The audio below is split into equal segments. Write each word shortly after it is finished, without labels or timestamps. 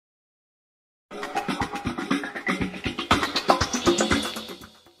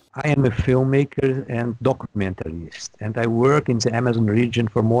I am a filmmaker and documentarist, and I work in the Amazon region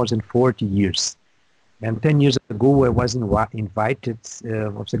for more than 40 years. And 10 years ago, I was invited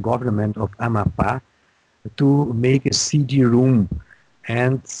of the government of Amapá to make a CD room.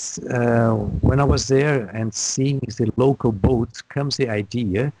 And when I was there and seeing the local boats, comes the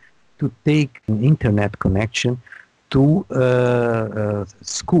idea to take an internet connection to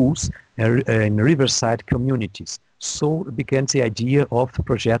schools in riverside communities. So began the idea of the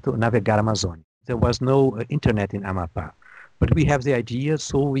Projeto Navegar Amazônia. There was no internet in Amapá, but we have the idea,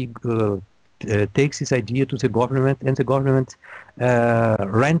 so we takes this idea to the government, and the government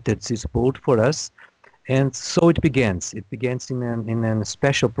rented this boat for us, and so it begins. It begins in a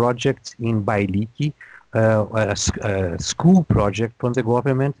special project in Bailiki, a school project from the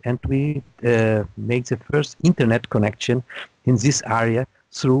government, and we make the first internet connection in this area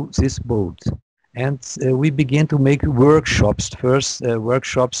through this boat. And we began to make workshops, first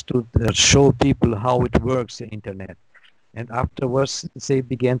workshops to show people how it works, the internet. And afterwards, they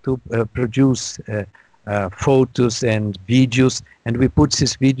began to produce photos and videos, and we put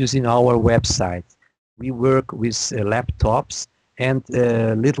these videos in our website. We work with laptops and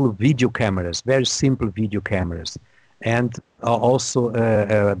little video cameras, very simple video cameras, and also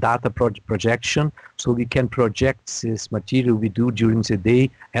data projection, so we can project this material we do during the day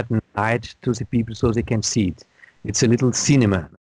at night to the people so they can see it. It's a little cinema.